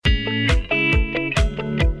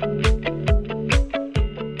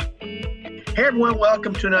everyone.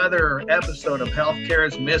 Welcome to another episode of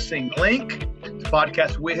Healthcare's Missing Link. It's a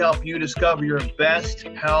podcast where we help you discover your best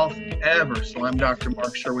health ever. So I'm Dr.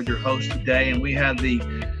 Mark Sherwood, your host today, and we have the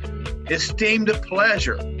esteemed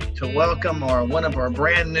pleasure to welcome one of our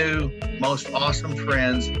brand new, most awesome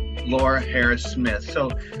friends, Laura Harris Smith. So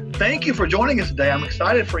thank you for joining us today. I'm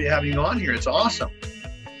excited for having you on here. It's awesome.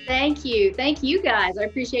 Thank you. Thank you guys. I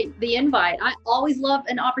appreciate the invite. I always love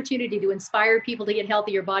an opportunity to inspire people to get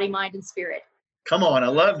healthier body, mind, and spirit. Come on. I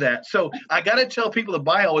love that. So I got to tell people the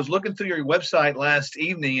bio. I was looking through your website last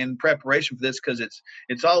evening in preparation for this because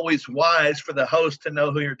it's always wise for the host to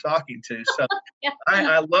know who you're talking to. So yeah.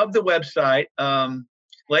 I love the website.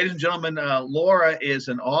 Ladies and gentlemen, Laura is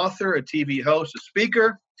an author, a TV host, a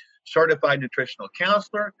speaker, certified nutritional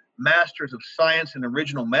counselor, master's of science in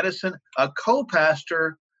original medicine, a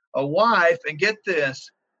co-pastor, a wife, and get this,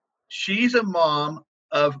 she's a mom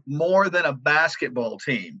of more than a basketball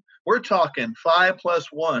team. We're talking 5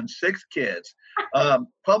 + 1, 6 kids.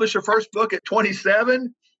 Published her first book at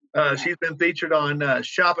 27. She's been featured on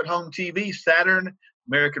Shop at Home TV, Saturn,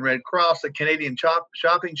 American Red Cross, the Canadian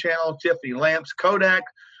Shopping Channel, Tiffany Lamps, Kodak,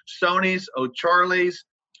 Sony's, O'Charlie's,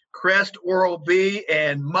 Crest, Oral-B,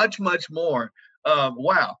 and much, much more.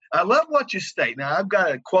 Wow. I love what you state. Now, I've got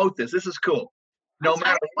to quote this. This is cool. No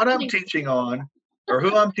matter what I'm teaching on or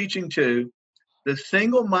who I'm teaching to, the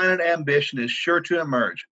single-minded ambition is sure to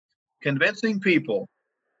emerge, convincing people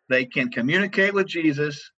they can communicate with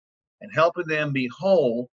Jesus and helping them be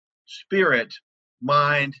whole, spirit,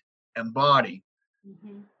 mind, and body.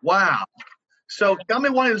 Mm-hmm. Wow. So tell me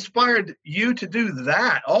what inspired you to do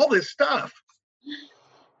that, all this stuff.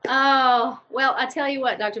 Oh, well, I tell you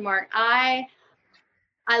what, Dr. Mark, I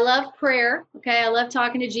love prayer. Okay. I love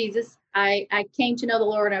talking to Jesus. I came to know the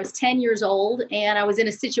Lord when I was 10 years old, and I was in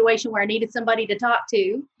a situation where I needed somebody to talk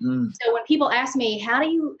to. So when people ask me, how do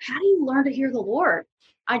you learn to hear the Lord?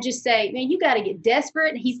 I just say, man, you got to get desperate,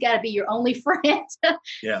 and he's got to be your only friend.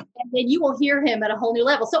 Yeah. And then you will hear him at a whole new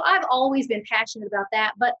level. So I've always been passionate about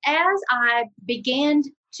that. But as I began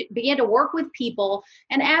to work with people,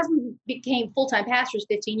 and as we became full-time pastors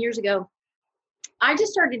 15 years ago, I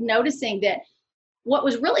just started noticing that what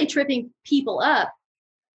was really tripping people up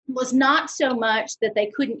was not so much that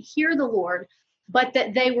they couldn't hear the Lord, but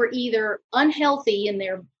that they were either unhealthy in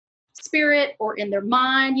their spirit or in their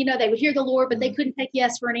mind. You know, they would hear the Lord, but they couldn't take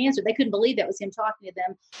yes for an answer. They couldn't believe that was him talking to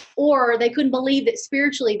them, or they couldn't believe that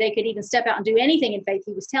spiritually they could even step out and do anything in faith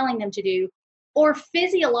he was telling them to do, or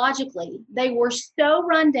physiologically they were so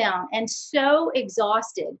run down and so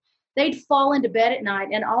exhausted. They'd fall into bed at night,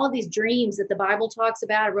 and all of these dreams that the Bible talks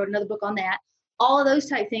about, I wrote another book on that, all of those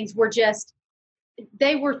type things were just,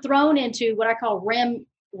 they were thrown into what I call REM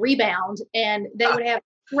rebound, and they would have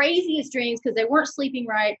craziest dreams because they weren't sleeping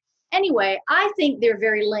right. Anyway, I think they're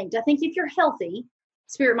very linked. I think if you're healthy,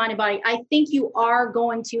 spirit, mind, and body, I think you are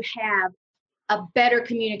going to have a better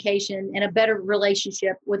communication and a better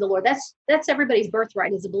relationship with the Lord. That's everybody's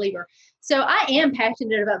birthright as a believer. So I am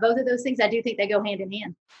passionate about both of those things. I do think they go hand in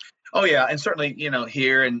hand. Oh, yeah. And certainly,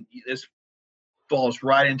 here, and this falls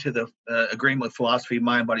right into the agreement with philosophy,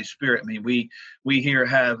 mind, body, spirit. I mean, we here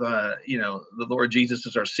have the Lord Jesus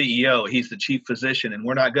is our CEO. He's the chief physician, and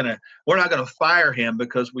we're not gonna fire him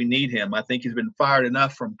because we need him. I think he's been fired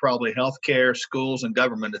enough from probably healthcare, schools, and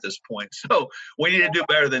government at this point. So we need to do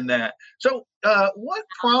better than that. So what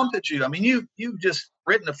prompted you? I mean, you've just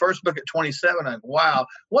written the first book at 27. Wow.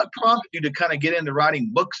 What prompted you to kind of get into writing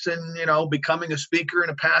books and becoming a speaker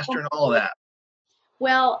and a pastor and all of that?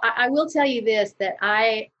 Well, I will tell you this, that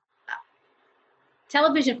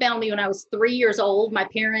television found me when I was 3 years old. My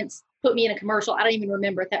parents put me in a commercial. I don't even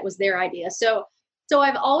remember if that was their idea. So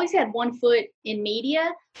I've always had one foot in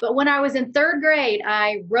media. But when I was in 3rd grade,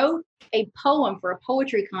 I wrote a poem for a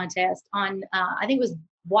poetry contest on, I think it was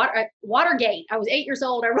Watergate. I was 8 years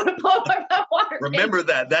old. I wrote a poem about Watergate. Remember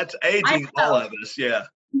that. That's aging all of us. Yeah.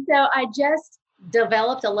 So I just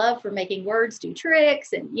developed a love for making words do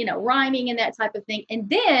tricks and, rhyming and that type of thing. And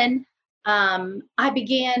then I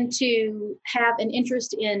began to have an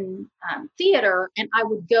interest in theater, and I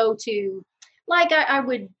would go to, I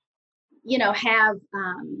would, have,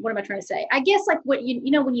 what am I trying to say? I guess like what,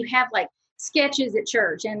 when you have like sketches at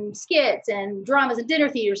church and skits and dramas and dinner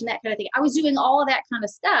theaters and that kind of thing. I was doing all of that kind of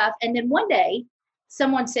stuff. And then one day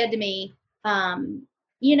someone said to me,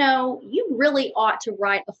 you really ought to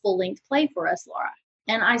write a full-length play for us, Laura.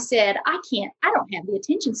 And I said, I don't have the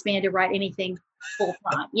attention span to write anything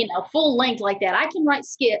full-time, full length like that. I can write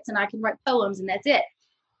skits and I can write poems, and that's it.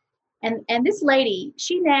 And this lady,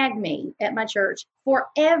 she nagged me at my church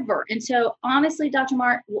forever. And so honestly, Dr.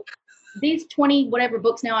 Mark, these 20 whatever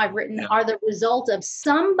books now I've written are the result of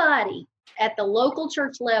somebody at the local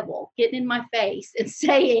church level getting in my face and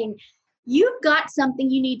saying, you've got something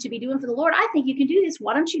you need to be doing for the Lord. I think you can do this.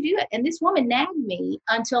 Why don't you do it? And this woman nagged me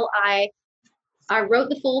until I wrote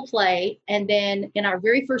the full play. And then in our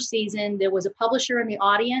very first season, there was a publisher in the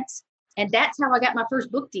audience. And that's how I got my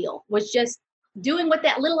first book deal, was just doing what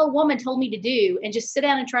that little old woman told me to do and just sit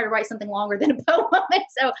down and try to write something longer than a poem.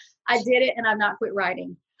 So I did it, and I've not quit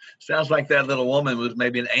writing. Sounds like that little woman was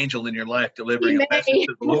maybe an angel in your life delivering a message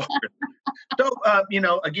to the Lord. So,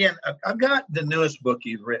 again, I've got the newest book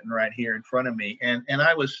you've written right here in front of me. And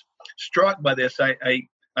I was struck by this.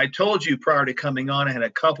 I told you prior to coming on, I had a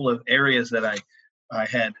couple of areas that I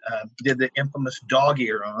had did the infamous dog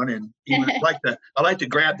ear on, and even I like to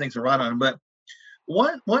grab things and write on them. But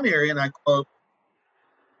one area, and I quote,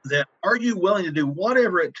 that are you willing to do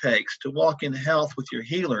whatever it takes to walk in health with your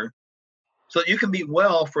healer so that you can be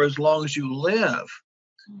well for as long as you live?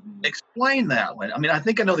 Mm-hmm. Explain that one. I mean, I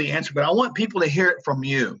think I know the answer, but I want people to hear it from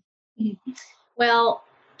you. Well,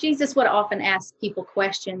 Jesus would often ask people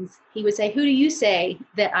questions. He would say, who do you say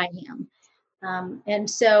that I am? And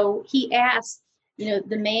so he asked,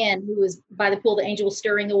 the man who was by the pool, the angel was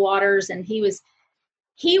stirring the waters, and he was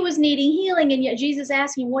needing healing. And yet Jesus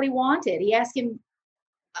asked him what he wanted. He asked him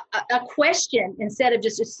a question instead of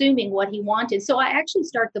just assuming what he wanted. So I actually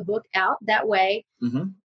start the book out that way. Mm-hmm.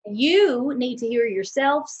 You need to hear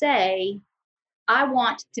yourself say, I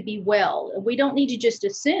want to be well. We don't need to just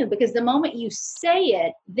assume, because the moment you say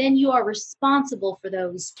it, then you are responsible for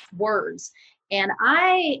those words. And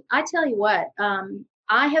I tell you what,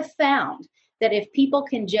 I have found that if people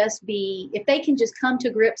can if they can just come to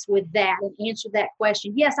grips with that and answer that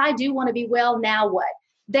question, yes, I do want to be well, now what?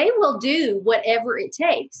 They will do whatever it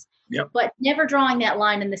takes, but never drawing that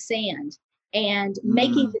line in the sand and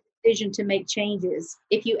making the decision to make changes.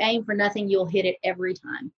 If you aim for nothing, you'll hit it every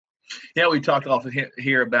time. Yeah, we talked often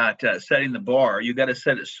here about setting the bar. You got to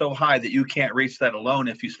set it so high that you can't reach that alone.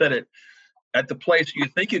 If you set it at the place you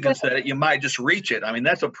think you can set it, you might just reach it. I mean,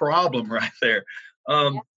 that's a problem right there.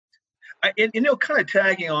 Kind of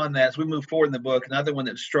tagging on that as we move forward in the book, another one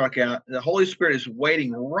that struck out, the Holy Spirit is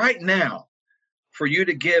waiting right now for you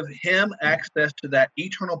to give him access to that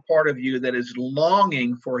eternal part of you that is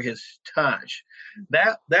longing for his touch.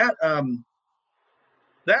 That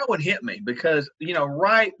one hit me because,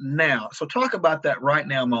 right now. So talk about that right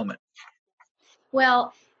now moment.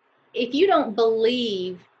 Well, if you don't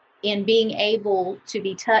believe in being able to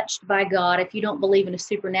be touched by God, if you don't believe in a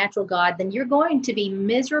supernatural God, then you're going to be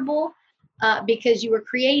miserable because you were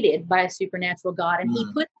created by a supernatural God, and he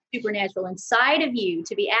put supernatural inside of you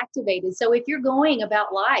to be activated. So if you're going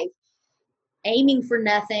about life aiming for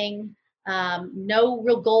nothing, no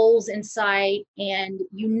real goals in sight, and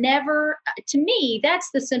you never, to me, that's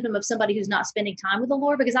the symptom of somebody who's not spending time with the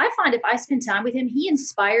Lord, because I find if I spend time with him, he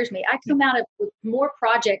inspires me. I come out with more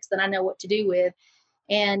projects than I know what to do with.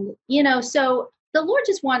 And, so the Lord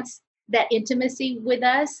just wants that intimacy with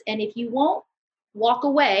us. And if you won't walk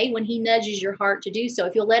away when he nudges your heart to do so,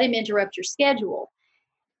 if you'll let him interrupt your schedule,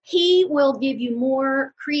 he will give you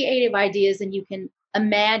more creative ideas than you can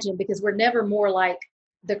imagine, because we're never more like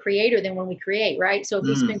the creator than when we create, right? So if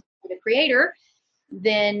we spend time with the creator,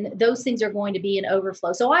 then those things are going to be in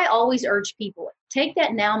overflow. So I always urge people, take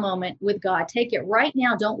that now moment with God. Take it right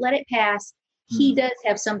now. Don't let it pass. He does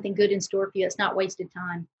have something good in store for you. It's not wasted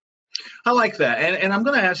time. I like that. And I'm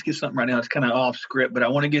going to ask you something right now. It's kind of off script, but I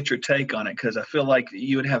want to get your take on it because I feel like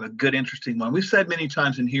you would have a good, interesting one. We've said many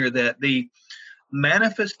times in here that the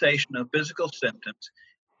manifestation of physical symptoms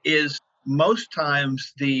is most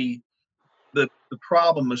times the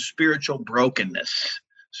problem of spiritual brokenness.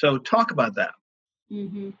 So talk about that.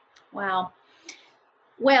 Mm-hmm. Wow.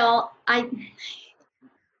 Well,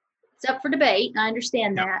 it's up for debate. I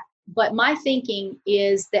understand that. But my thinking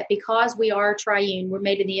is that because we are triune, we're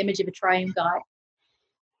made in the image of a triune God.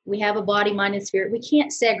 We have a body, mind, and spirit. We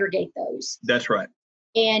can't segregate those. That's right.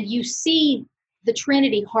 And you see the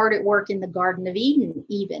Trinity hard at work in the Garden of Eden,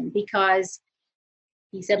 even because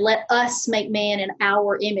he said, let us make man in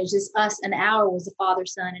our image. This us and our was the Father,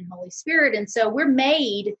 Son, and Holy Spirit. And so we're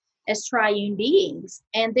made as triune beings.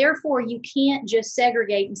 And therefore, you can't just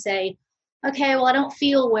segregate and say, okay, well, I don't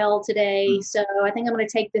feel well today, so I think I'm going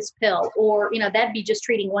to take this pill. Or, that'd be just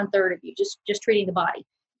treating 1/3 of you, just treating the body.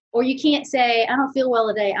 Or you can't say, I don't feel well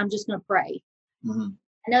today, I'm just going to pray. Mm-hmm.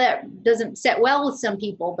 I know that doesn't set well with some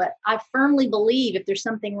people, but I firmly believe if there's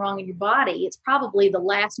something wrong in your body, it's probably the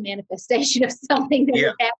last manifestation of something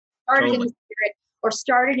that started in the spirit or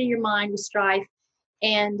started in your mind with strife.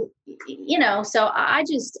 And, so I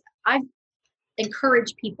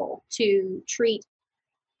encourage people to treat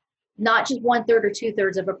not just 1/3 or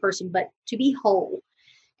 2/3 of a person, but to be whole.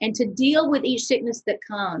 and to deal with each sickness that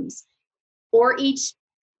comes or each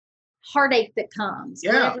heartache that comes.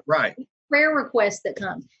 Yeah, right. Prayer request that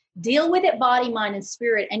comes. Deal with it body, mind, and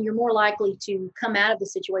spirit, and you're more likely to come out of the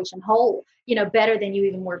situation whole, better than you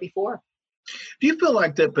even were before. Do you feel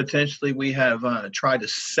like that potentially we have tried to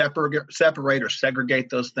separate or segregate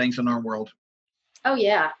those things in our world? Oh,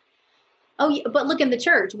 yeah. Oh, yeah. But look, in the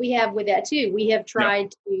church, we have with that too. We have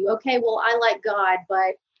tried to, okay, well, I like God,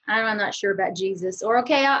 but I'm not sure about Jesus. Or,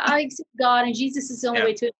 okay, I accept God and Jesus is the only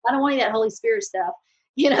way to it. I don't want any of that Holy Spirit stuff.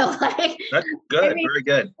 That's good. Very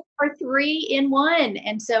good. Are 3 in 1.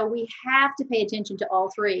 And so we have to pay attention to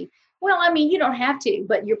all 3. Well, you don't have to,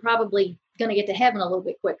 but you're probably going to get to heaven a little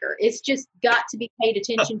bit quicker. It's just got to be paid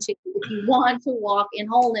attention to if you want to walk in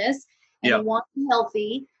wholeness and you want to be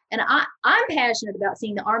healthy. And I'm passionate about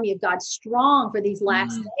seeing the army of God strong for these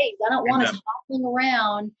last days. I don't want us hopping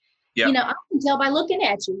around. I can tell by looking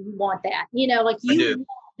at you, you want that. You want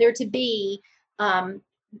there to be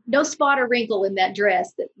no spot or wrinkle in that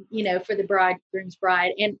dress that, for the bridegroom's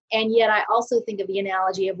bride. And yet I also think of the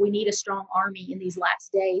analogy of we need a strong army in these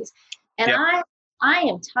last days. And I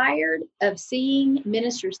am tired of seeing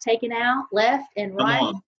ministers taken out left and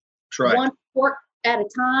right. One fork at a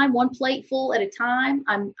time, one plateful at a time.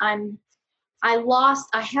 I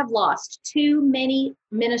have lost too many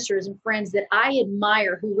ministers and friends that I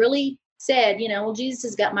admire who really said, well, Jesus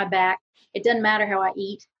has got my back. It doesn't matter how I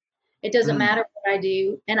eat. It doesn't matter what I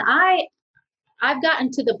do. And I've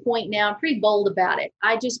gotten to the point now, I'm pretty bold about it.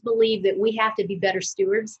 I just believe that we have to be better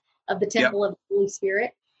stewards of the temple of the Holy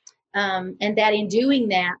Spirit. And that in doing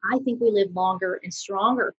that, I think we live longer and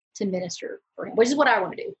stronger to minister for him, which is what I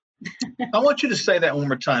want to do. I want you to say that one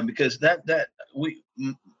more time, because that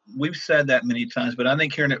we've said that many times, but I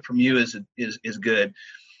think hearing it from you is good.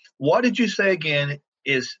 What did you say again?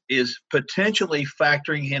 Is potentially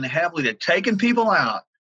factoring in heavily to taking people out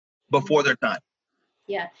before their time.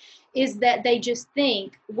 Yeah. Is that they just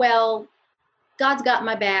think, well, God's got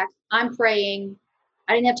my back. I'm praying.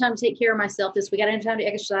 I didn't have time to take care of myself this week. I didn't have time to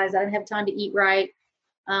exercise. I didn't have time to eat right.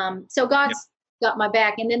 So God's got my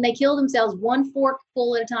back. And then they kill themselves one fork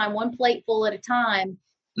full at a time, one plate full at a time,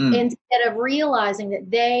 instead of realizing that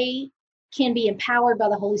they can be empowered by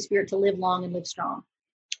the Holy Spirit to live long and live strong.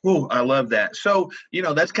 Oh, I love that. So,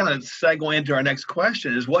 that's kind of segue into our next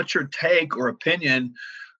question is, what's your take or opinion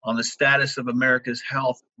on the status of America's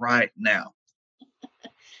health right now?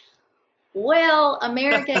 Well,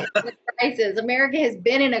 America is in a crisis. America has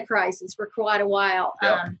been in a crisis for quite a while.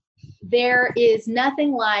 Yep. There is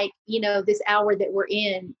nothing like, this hour that we're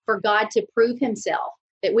in for God to prove himself,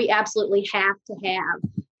 that we absolutely have to have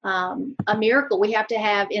a miracle. We have to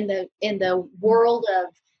have in the world of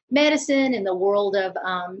medicine, in the world of,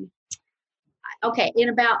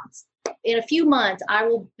 in a few months, I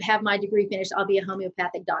will have my degree finished. I'll be a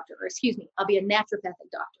homeopathic doctor, I'll be a naturopathic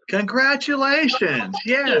doctor. Congratulations.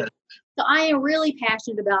 Yes. So I am really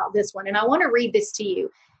passionate about this one. And I want to read this to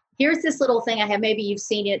you. Here's this little thing I have. Maybe you've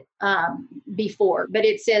seen it before, but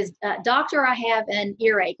it says, doctor, I have an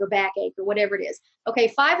earache or backache or whatever it is. Okay.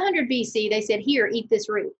 500 BC, they said, here, eat this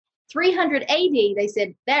root. 300 AD, they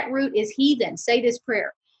said, that root is heathen. Say this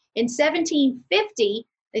prayer. In 1750,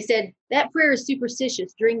 they said, that prayer is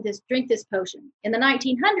superstitious. Drink this potion. In the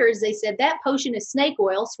 1900s, they said, that potion is snake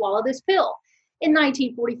oil. Swallow this pill. In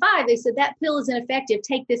 1945, they said, that pill is ineffective.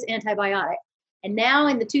 Take this antibiotic. And now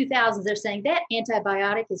in the 2000s, they're saying that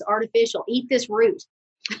antibiotic is artificial. Eat this root.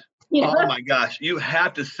 Oh my gosh. You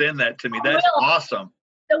have to send that to me. That's awesome.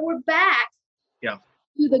 So we're back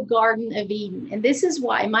to the Garden of Eden. And this is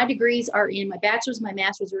why my degrees are in my bachelor's, my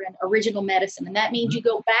master's are in original medicine. And that means you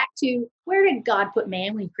go back to, where did God put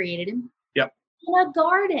man when he created him? Yep. In a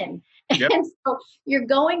garden. Yep. And so you're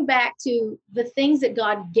going back to the things that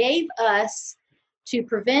God gave us to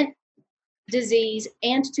prevent disease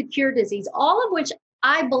and to cure disease, all of which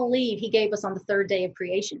I believe he gave us on the third day of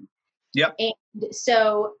creation. Yep. And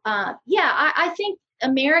so, I think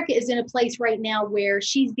America is in a place right now where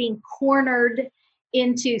she's being cornered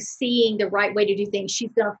into seeing the right way to do things.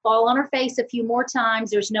 She's going to fall on her face a few more times.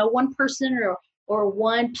 There's no one person or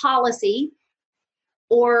one policy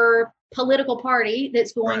or political party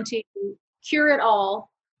that's going to cure it all,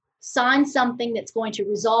 sign something that's going to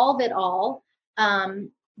resolve it all.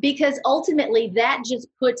 Because ultimately that just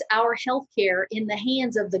puts our healthcare in the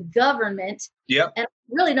hands of the government. Yep. And I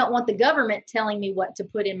really don't want the government telling me what to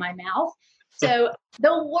put in my mouth. So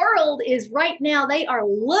the world is right now, they are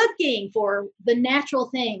looking for the natural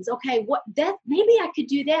things. Okay, maybe I could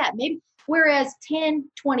do that. Maybe, whereas 10,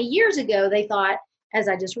 20 years ago, they thought, as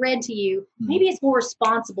I just read to you, maybe it's more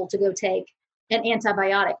responsible to go take an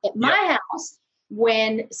antibiotic. At my house,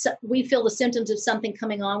 when we feel the symptoms of something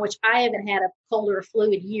coming on, which I haven't had a cold or a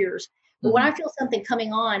flu in years. But when I feel something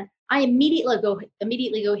coming on, I immediately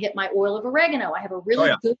go hit my oil of oregano. I have a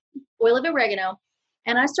really good oil of oregano,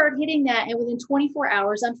 and I start hitting that, and within 24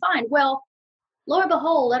 hours, I'm fine. Well, lo and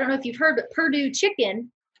behold, I don't know if you've heard, but Purdue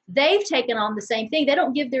Chicken, they've taken on the same thing. They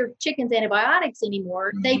don't give their chickens antibiotics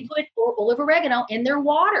anymore. They put oil of oregano in their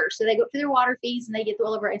water. So they go through their water feeds and they get the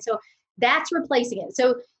oil of oregano. And so that's replacing it.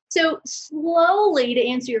 So slowly, to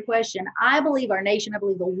answer your question, I believe our nation, I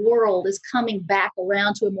believe the world is coming back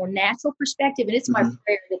around to a more natural perspective. And it's my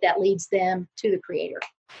prayer that leads them to the Creator.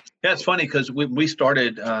 Yeah, it's funny because we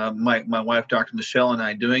started, my wife, Dr. Michelle, and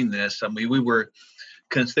I doing this. I mean, we were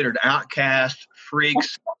considered outcasts,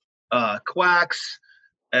 freaks, quacks,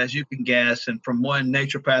 as you can guess. And from one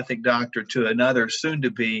naturopathic doctor to another, soon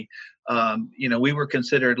to be, we were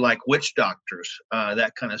considered like witch doctors,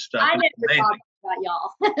 that kind of stuff. I never talked about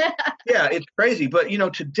y'all. Yeah, it's crazy. But,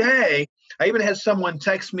 today, I even had someone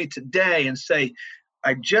text me today and say,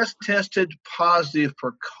 I just tested positive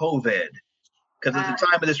for COVID. Because at the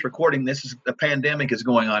time of this recording, the pandemic is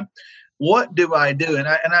going on. What do I do? And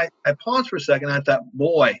I paused for a second. And I thought,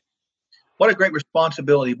 boy, what a great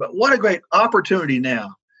responsibility, but what a great opportunity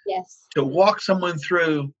now. Yes. To walk someone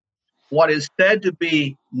through what is said to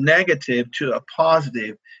be negative to a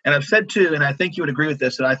positive. And I've said too, and I think you would agree with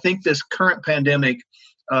this, that I think this current pandemic,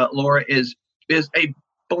 Laura, is a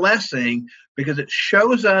blessing because it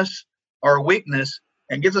shows us our weakness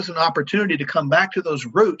and gives us an opportunity to come back to those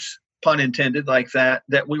roots, pun intended, like that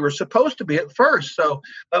we were supposed to be at first. So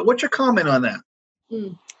what's your comment on that?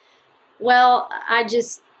 Well,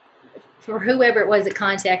 for whoever it was that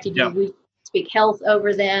contacted you, we speak health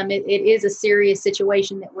over them. It is a serious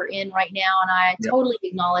situation that we're in right now, and I totally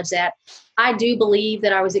acknowledge that. I do believe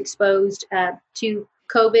that I was exposed to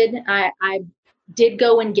COVID. I did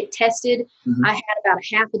go and get tested. I had about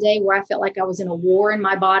a half a day where I felt like I was in a war in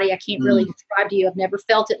my body. I can't really describe to you. I've never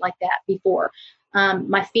felt it like that before.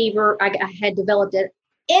 My fever, I had developed it,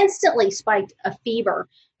 instantly spiked a fever,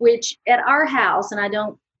 which at our house, and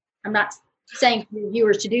I'm not saying for your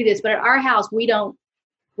viewers to do this, but at our house, we don't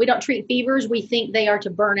treat fevers. We think they are to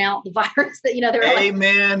burn out the virus. That they're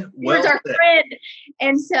Amen. Fevers are friend.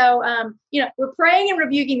 And so we're praying and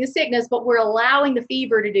rebuking the sickness, but we're allowing the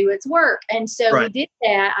fever to do its work. And so we did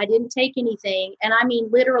that. I didn't take anything, and I mean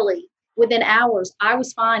literally within hours, I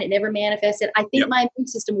was fine. It never manifested. I think my immune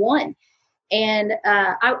system won. And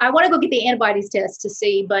I want to go get the antibodies test to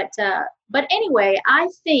see, but anyway, I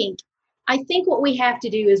think what we have to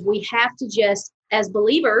do is we have to just, as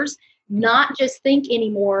believers, not just think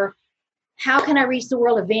anymore, how can I reach the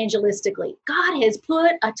world evangelistically? God has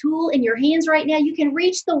put a tool in your hands right now. You can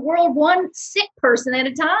reach the world one sick person at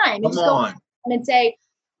a time. Come on. And say,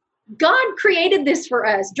 God created this for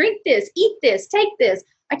us. Drink this, eat this, take this.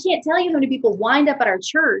 I can't tell you how many people wind up at our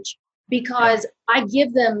church because I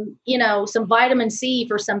give them, some vitamin C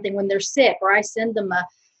for something when they're sick, or I send them a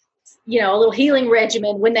little healing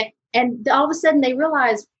regimen and all of a sudden they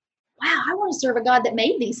realize, wow, I want to serve a God that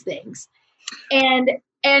made these things. And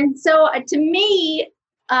so to me,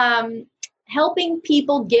 helping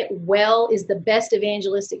people get well is the best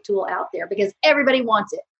evangelistic tool out there because everybody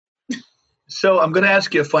wants it. So I'm going to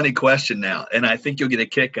ask you a funny question now, and I think you'll get a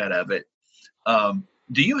kick out of it.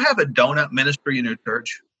 Do you have a donut ministry in your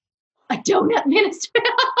church? A donut ministry?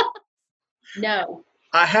 No.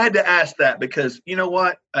 I had to ask that because you know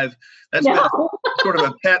what? That's been sort of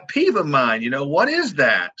a pet peeve of mine. What is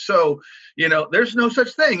that? So, there's no such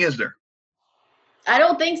thing, is there? I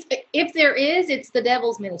don't think so. If there is, it's the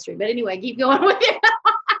devil's ministry. But anyway, keep going with it.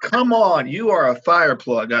 Come on. You are a fire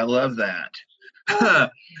plug. I love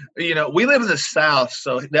that. We live in the South.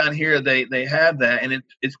 So down here, they have that. And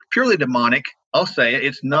it's purely demonic. I'll say it.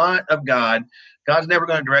 It's not of God. God's never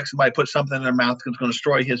going to direct somebody to put something in their mouth that's going to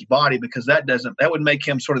destroy his body because that would make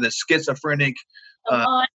him sort of this schizophrenic,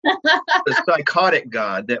 the psychotic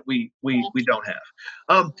God that we don't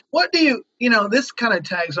have. What do this kind of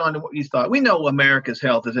tags on to what you thought. We know America's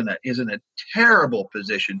health is in a terrible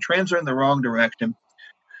position. Trends are in the wrong direction.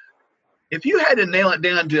 If you had to nail it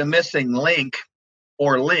down to a missing link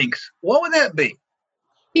or links, what would that be?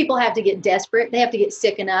 People have to get desperate. They have to get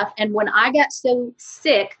sick enough. And when I got so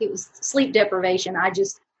sick, it was sleep deprivation. I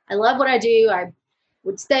love what I do. I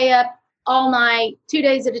would stay up all night, 2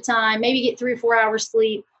 days at a time, maybe get 3 or 4 hours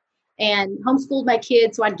sleep, and homeschooled my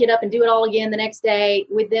kids. So I'd get up and do it all again the next day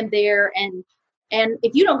with them there. And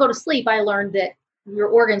if you don't go to sleep, I learned that your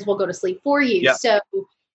organs will go to sleep for you. Yeah. So,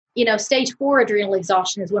 stage 4 adrenal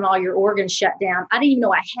exhaustion is when all your organs shut down. I didn't even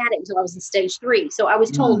know I had it until I was in stage 3. So I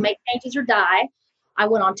was told make changes or die. I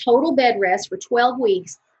went on total bed rest for 12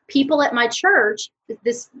 weeks. people at my church,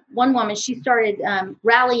 this one woman, she started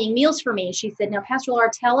rallying meals for me. And she said, now, Pastor Laura,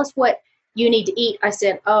 tell us what you need to eat. I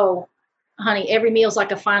said, oh, honey, every meal's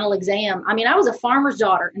like a final exam. I mean, I was a farmer's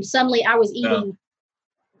daughter, and suddenly I was eating.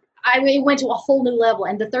 I went to a whole new level.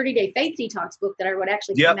 And the 30-Day Faith Detox book that I wrote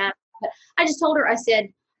actually came out. But I just told her, I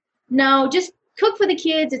said, no, just cook for the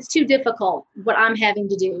kids. It's too difficult what I'm having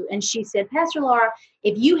to do. And she said, Pastor Laura,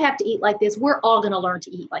 if you have to eat like this, we're all going to learn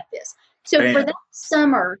to eat like this. So for that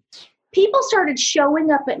summer, people started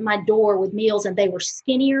showing up at my door with meals, and they were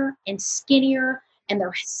skinnier and skinnier, and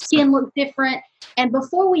their skin looked different. And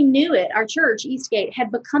before we knew it, our church, Eastgate,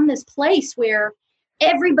 had become this place where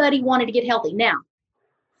everybody wanted to get healthy. Now,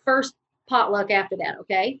 first potluck after that,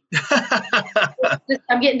 okay?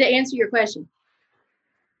 I'm getting to answer your question.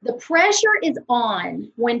 The pressure is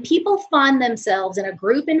on when people find themselves in a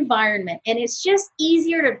group environment, and it's just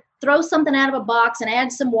easier to throw something out of a box and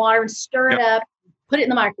add some water and stir it up, put it in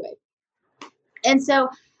the microwave. And so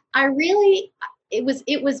it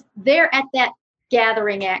was there at that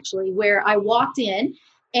gathering actually where I walked in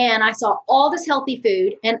and I saw all this healthy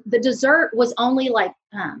food, and the dessert was only like,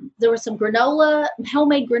 there was some granola,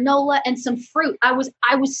 homemade granola, and some fruit. I was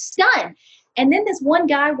stunned. And then this one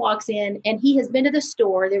guy walks in, and he has been to the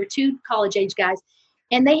store. There were 2 college-age guys,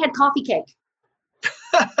 and they had coffee cake.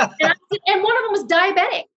 and one of them was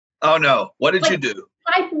diabetic. Oh, no. What did you do?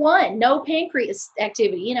 Type 1, no pancreas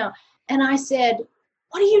activity, you know. And I said,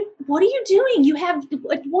 what are you doing? You have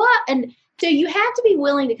what? And so you have to be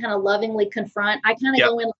willing to kind of lovingly confront. I kind of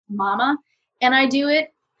go in like mama, and I do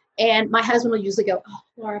it. And my husband will usually go, oh,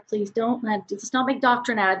 Laura, please let's not make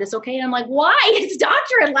doctrine out of this, okay? And I'm like, why? It's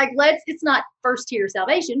doctrine. Like, it's not first tier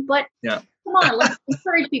salvation, but come on, let's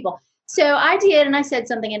encourage people. So I did, and I said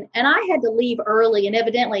something, and I had to leave early, and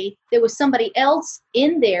evidently there was somebody else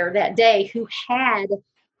in there that day who had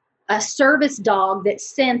a service dog that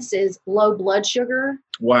senses low blood sugar.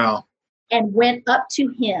 Wow. And went up to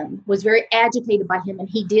him, was very agitated by him, and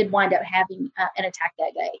he did wind up having an attack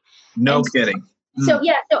that day. No kidding. So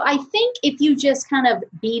I think if you just kind of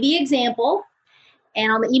be the example,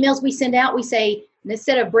 and on the emails we send out, we say,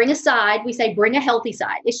 instead of bring a side, we say bring a healthy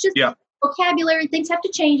side. It's just vocabulary. Things have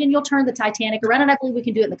to change, and you'll turn the Titanic around. And I believe we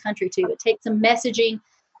can do it in the country too. It takes some messaging,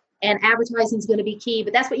 and advertising is going to be key.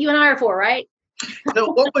 But that's what you and I are for, right?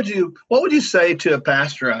 So what would you say to a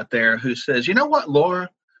pastor out there who says, you know what, Laura?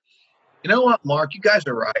 You know what, Mark? You guys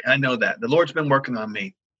are right. I know that. The Lord's been working on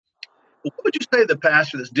me. What would you say to the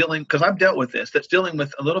pastor that's dealing, because I've dealt with this, that's dealing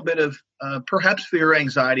with a little bit of perhaps fear or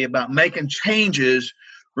anxiety about making changes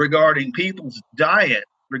regarding people's diet,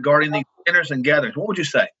 regarding these dinners and gatherings? What would you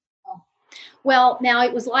say? Well, now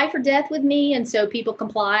it was life or death with me, and so people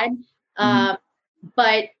complied.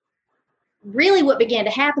 But really what began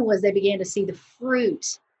to happen was they began to see the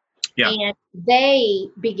fruit. And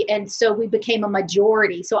and so we became a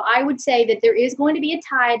majority. So I would say that there is going to be a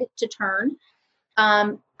tide to turn.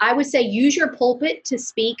 I would say use your pulpit to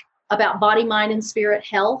speak about body, mind, and spirit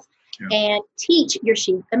health, and teach your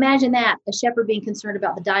sheep. Imagine that, a shepherd being concerned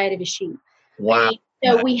about the diet of his sheep. Wow.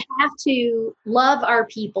 And so we have to love our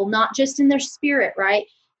people, not just in their spirit, right?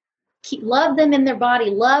 Love them in their body,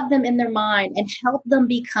 love them in their mind, and help them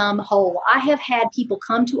become whole. I have had people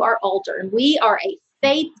come to our altar, and we are a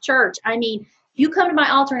faith church. I mean, if you come to my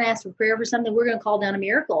altar and ask for prayer for something, we're going to call down a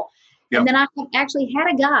miracle. And then I actually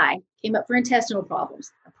had a guy came up for intestinal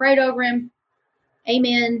problems. I prayed over him.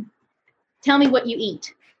 Amen. Tell me what you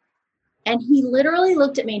eat. And he literally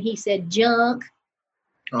looked at me and he said, junk.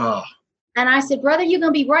 Oh. And I said, brother, you're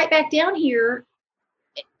going to be right back down here,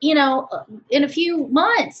 in a few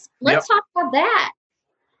months. Let's talk about that.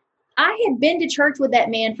 I had been to church with that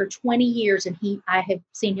man for 20 years, and I have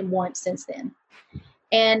seen him once since then.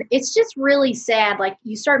 And it's just really sad. Like,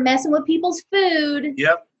 you start messing with people's food,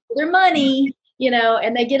 their money,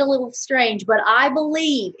 and they get a little strange. But I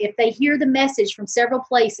believe if they hear the message from several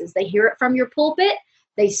places, they hear it from your pulpit,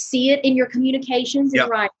 they see it in your communications and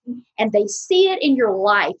writing, and they see it in your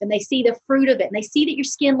life, and they see the fruit of it, and they see that your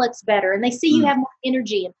skin looks better, and they see you have more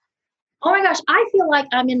energy. And oh my gosh, I feel like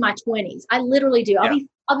I'm in my 20s. I literally do.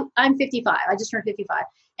 I'm 55. I just turned 55.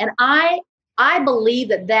 And I believe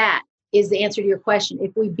that is the answer to your question.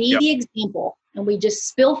 If we be the example and we just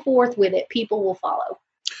spill forth with it, people will follow.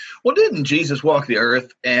 Well, didn't Jesus walk the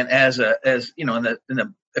earth and in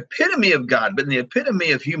the epitome of God, but in the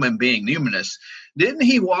epitome of human being, humanness, didn't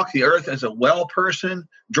he walk the earth as a well person,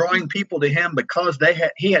 drawing people to him because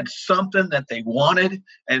he had something that they wanted?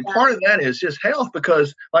 And part of that is just health,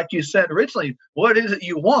 because like you said originally, what is it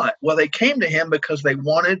you want? Well, they came to him because they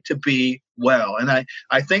wanted to be well. And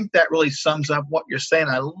I think that really sums up what you're saying.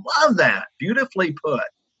 I love that. Beautifully put.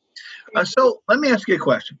 So let me ask you a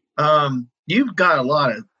question. You've got a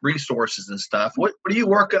lot of resources and stuff. What are you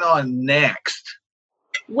working on next?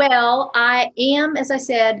 Well, I am, as I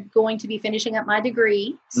said, going to be finishing up my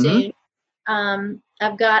degree soon.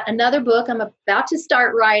 I've got another book I'm about to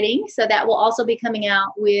start writing, so that will also be coming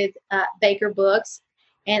out with Baker Books,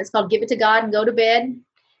 and it's called Give It to God and Go to Bed.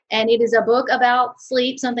 And it is a book about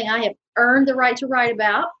sleep, something I have earned the right to write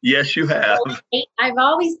about. Yes, you have. I've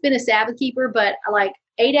always been a Sabbath keeper, but like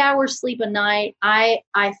 8 hours sleep a night, I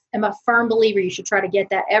am a firm believer you should try to get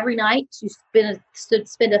that every night. You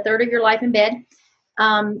spend a third of your life in bed.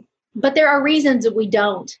 But there are reasons that we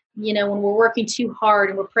don't, when we're working too hard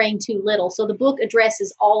and we're praying too little. So the book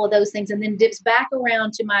addresses all of those things and then dips back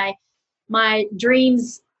around to my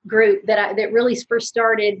dreams group that really first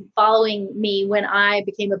started following me when I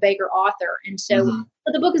became a Baker author. And so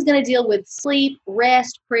the book is going to deal with sleep,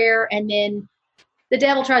 rest, prayer, and then the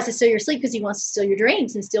devil tries to steal your sleep because he wants to steal your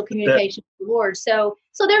dreams and steal communication with the Lord. So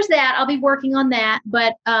there's that. I'll be working on that.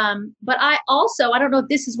 But I also, I don't know if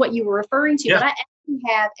this is what you were referring to, but I actually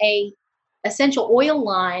have a essential oil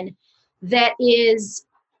line that is,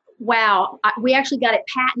 wow. We actually got it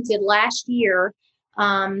patented last year.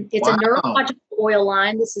 It's a neurological oil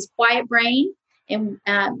line. This is Quiet Brain. And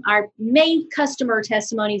our main customer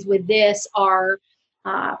testimonies with this are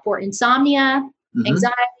for insomnia,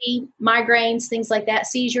 anxiety, migraines, things like that,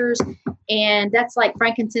 seizures. And that's like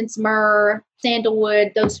frankincense, myrrh,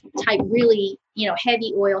 sandalwood, those type really,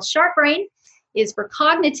 heavy oils. Sharp Brain is for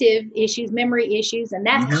cognitive issues, memory issues, and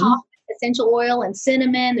that's coffee, essential oil, and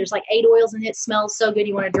cinnamon. There's like 8 oils in it. It smells so good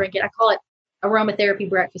you want to drink it. I call it aromatherapy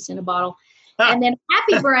breakfast in a bottle. And then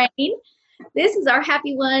Happy Brain, this is our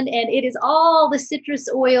happy one, and it is all the citrus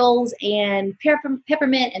oils and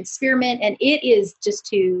peppermint and spearmint, and it is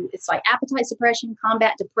it's like appetite suppression,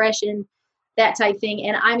 combat depression, that type thing.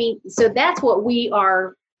 And I mean, so that's what we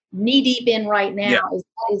are knee deep in right now.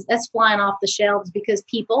 Is that's flying off the shelves because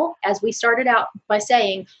people, as we started out by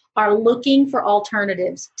saying, are looking for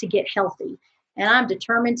alternatives to get healthy, and I'm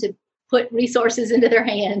determined to put resources into their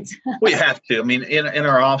hands. We have to. I mean, in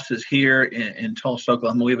our offices here in Tulsa,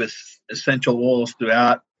 Oklahoma, we have essential oils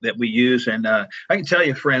throughout that we use. And I can tell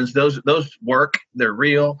you, friends, those work. They're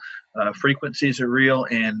real. Frequencies are real.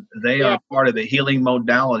 And they are part of the healing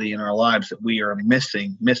modality in our lives that we are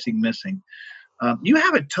missing. You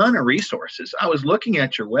have a ton of resources. I was looking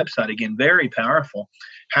at your website again, very powerful.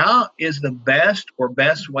 How is the best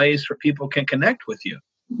ways for people can connect with you?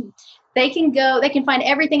 They can find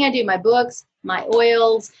everything I do, my books, my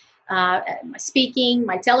oils, my speaking,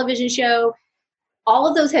 my television show. All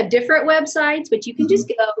of those have different websites, but you can just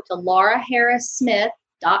go to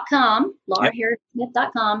lauraharrissmith.com,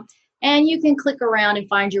 lauraharrissmith.com, and you can click around and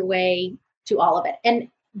find your way to all of it. And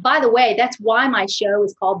by the way, that's why my show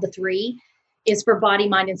is called The Three, is for body,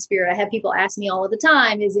 mind, and spirit. I have people ask me all of the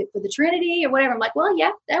time, is it for the Trinity or whatever? I'm like, well,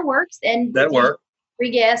 yeah, that works. And that works.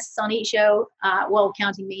 3 guests on each show,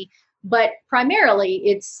 counting me. But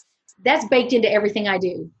primarily, that's baked into everything I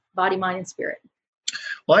do, body, mind, and spirit.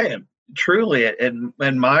 Well, I truly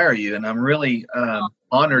admire you, and I'm really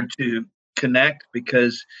honored to connect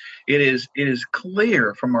because it is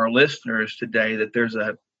clear from our listeners today that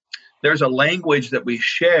there's a language that we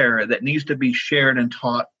share that needs to be shared and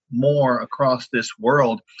taught more across this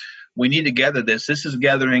world. We need to gather this. This is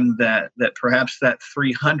gathering that perhaps that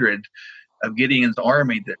 300 of Gideon's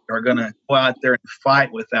army that are going to go out there and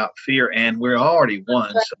fight without fear, and we're already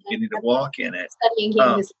won, so we need to walk in it. Studying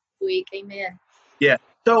him this week, amen. Yeah,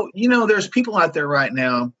 so there's people out there right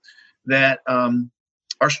now that are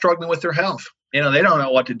struggling with their health. They don't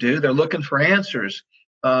know what to do. They're looking for answers.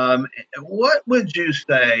 What would you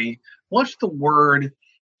say? What's the word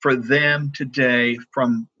for them today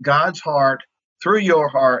from God's heart through your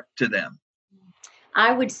heart to them?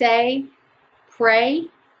 I would say pray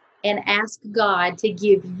and ask God to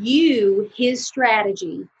give you his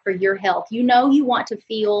strategy for your health. You want to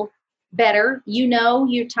feel better.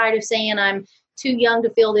 You're tired of saying, I'm too young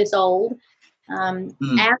to feel this old.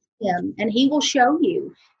 Ask him and he will show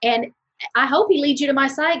you. And I hope he leads you to my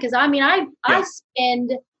site because I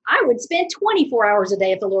would spend 24 hours a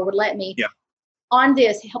day if the Lord would let me on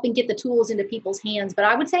this, helping get the tools into people's hands. But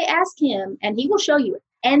I would say ask him and he will show you it.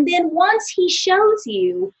 And then once he shows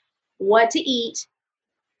you what to eat,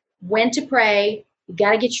 when to pray, you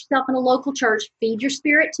got to get yourself in a local church, feed your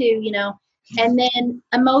spirit too, and then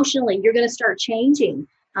emotionally, you're going to start changing.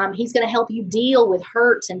 He's going to help you deal with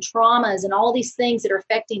hurts and traumas and all these things that are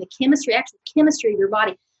affecting the chemistry of your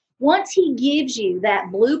body. Once he gives you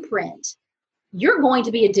that blueprint, you're going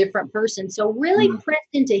to be a different person. So really press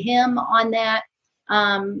into him on that.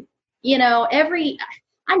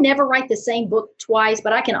 I never write the same book twice,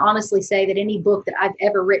 but I can honestly say that any book that I've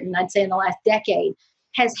ever written, I'd say in the last decade,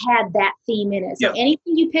 has had that theme in it. So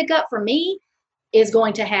anything you pick up from me is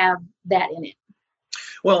going to have that in it.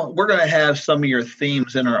 Well, we're going to have some of your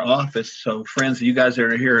themes in our office. So friends, you guys that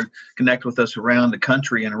are here, connect with us around the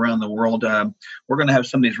country and around the world. We're going to have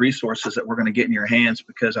some of these resources that we're going to get in your hands,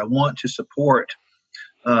 because I want to support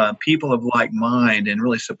people of like mind and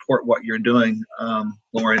really support what you're doing,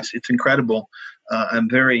 Laura. It's incredible. I'm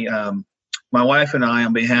very, my wife and I,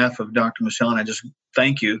 on behalf of Dr. Michelle, I just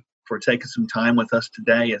thank you for taking some time with us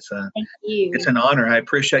today. Thank you. It's an honor. I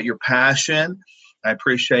appreciate your passion. I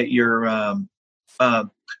appreciate your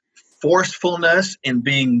forcefulness in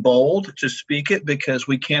being bold to speak it, because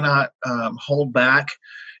we cannot hold back.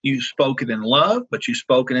 You spoke it in love, but you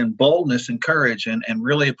spoke it in boldness and courage, and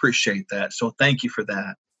really appreciate that. So thank you for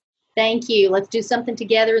that. Thank you. Let's do something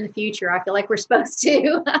together in the future. I feel like we're supposed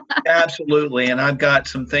to. Absolutely. And I've got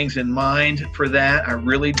some things in mind for that. I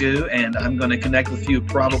really do. And I'm going to connect with you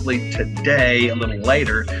probably today, a little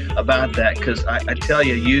later, about that, because I tell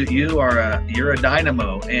you, you're a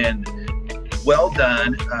dynamo, and well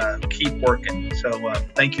done. Keep working. So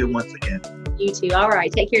thank you once again. You too. All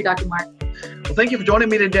right. Take care, Dr. Mark. Well, thank you for joining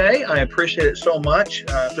me today. I appreciate it so much.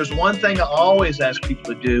 If there's one thing I always ask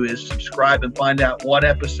people to do, is subscribe and find out what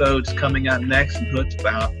episode's coming out next and who it's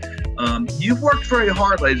about. You've worked very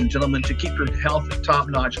hard, ladies and gentlemen, to keep your health at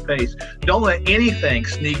top-notch pace. Don't let anything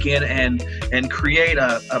sneak in and create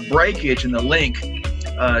a breakage in the link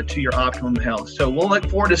to your optimum health. So we'll look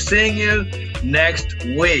forward to seeing you next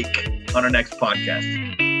week on our next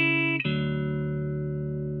podcast.